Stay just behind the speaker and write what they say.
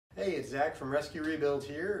Hey, it's Zach from Rescue Rebuild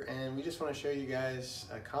here, and we just want to show you guys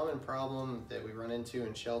a common problem that we run into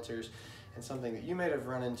in shelters and something that you might have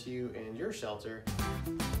run into in your shelter.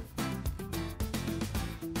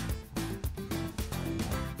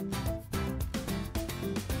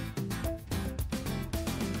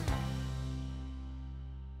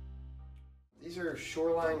 These are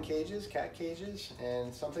Shor-Line cages, cat cages,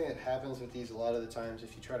 and something that happens with these a lot of the times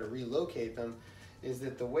if you try to relocate them is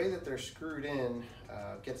that the way that they're screwed in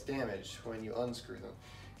gets damaged when you unscrew them.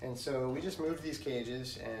 And so we just moved these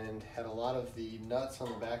cages and had a lot of the nuts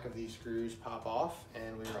on the back of these screws pop off,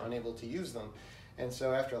 and we were unable to use them. And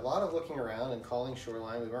so after a lot of looking around and calling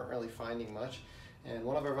Shor-Line, we weren't really finding much. And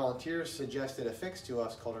one of our volunteers suggested a fix to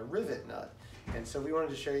us called a rivet nut. And so we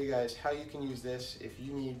wanted to show you guys how you can use this if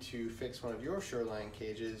you need to fix one of your Shor-Line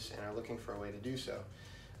cages and are looking for a way to do so.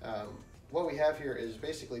 What we have here is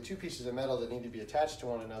basically two pieces of metal that need to be attached to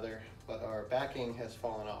one another, but our backing has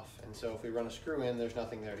fallen off. And so if we run a screw in, there's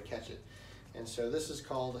nothing there to catch it. And so this is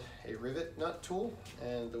called a rivet nut tool.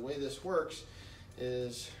 And the way this works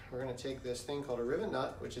is we're going to take this thing called a rivet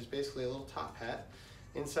nut, which is basically a little top hat.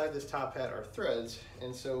 Inside this top hat are threads,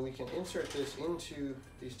 and so we can insert this into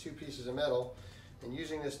these two pieces of metal, and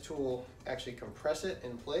using this tool actually compress it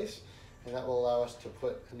in place, and that will allow us to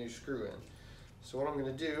put a new screw in. So what I'm going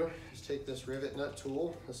to do is take this rivet nut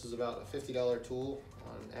tool. This is about a $50 tool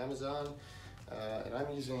on Amazon, and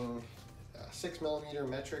I'm using 6mm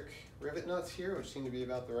metric rivet nuts here, which seem to be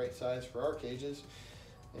about the right size for our cages.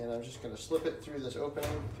 And I'm just going to slip it through this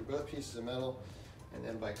opening through both pieces of metal, and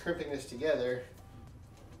then by crimping this together,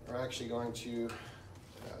 we're actually going to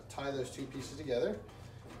tie those two pieces together.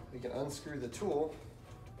 We can unscrew the tool,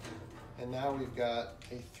 and now we've got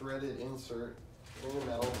a threaded insert in the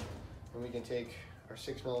metal, and we can take our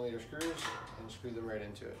 6mm screws and screw them right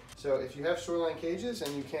into it. So if you have Shor-Line cages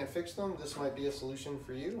and you can't fix them, this might be a solution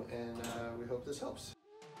for you, and we hope this helps.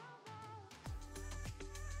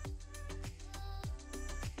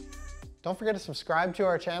 Don't forget to subscribe to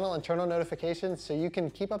our channel and turn on notifications so you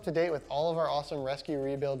can keep up to date with all of our awesome Rescue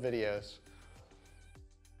Rebuild videos.